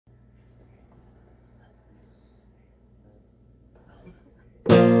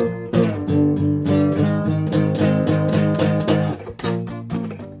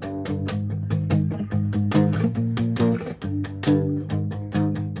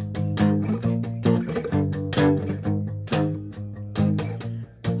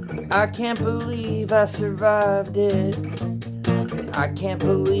I can't believe I survived it. I can't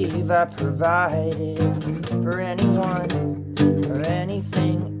believe I provided for anyone or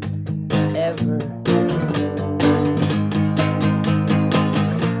anything ever.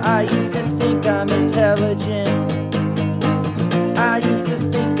 I used to think I'm intelligent. I used to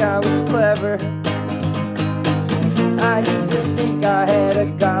think I was clever. I used to think I had a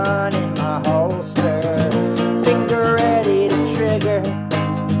gun in my holster, finger ready to trigger.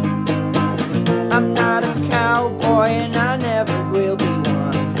 I'm not a cowboy and I never will be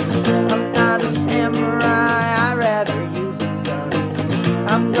one. I'm not a samurai, I'd rather use a gun.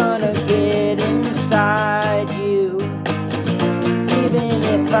 I'm gonna get inside you, even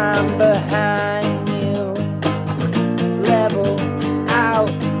if I'm behind you. Level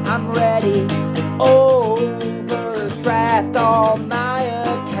out, I'm ready. Overdraft all my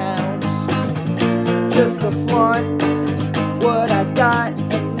accounts, just to flaunt what I got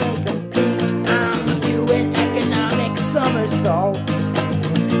and make them think I'm doing economic somersaults.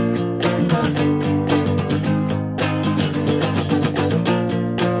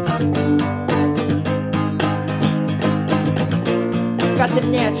 Got the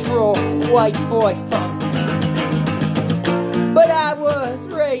natural white boy funk, but I was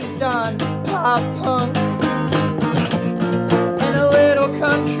raised on pop punk and a little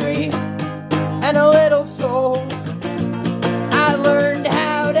country and a little soul. I learned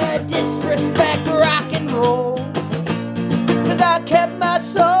how to disrespect rock and roll, 'cause I kept my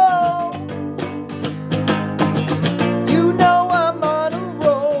soul. You know I'm on a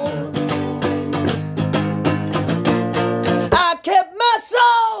roll. I kept my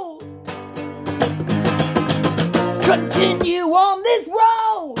soul. Continue on this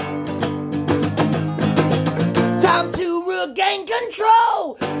road. Time to regain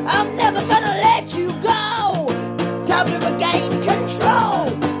control. I'm never gonna let you go. Time to regain control,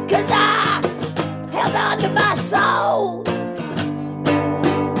 'cause I held on to my soul.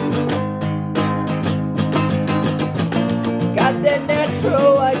 Got that natural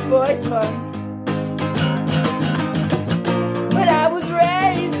white boy funk, but I was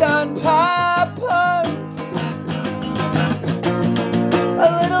raised on pop punk. A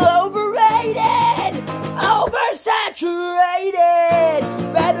little overrated, oversaturated.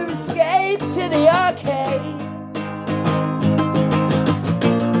 Rather escape to the arcade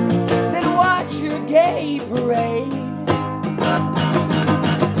than watch your gay parade.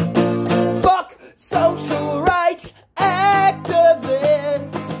 Fuck social rights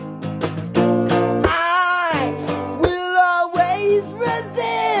activists. I will always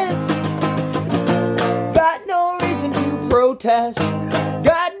resist. Got no reason to protest.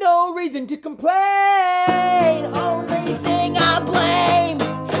 Got no reason to complain. Only thing I blame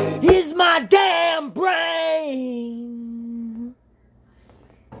is my damn brain.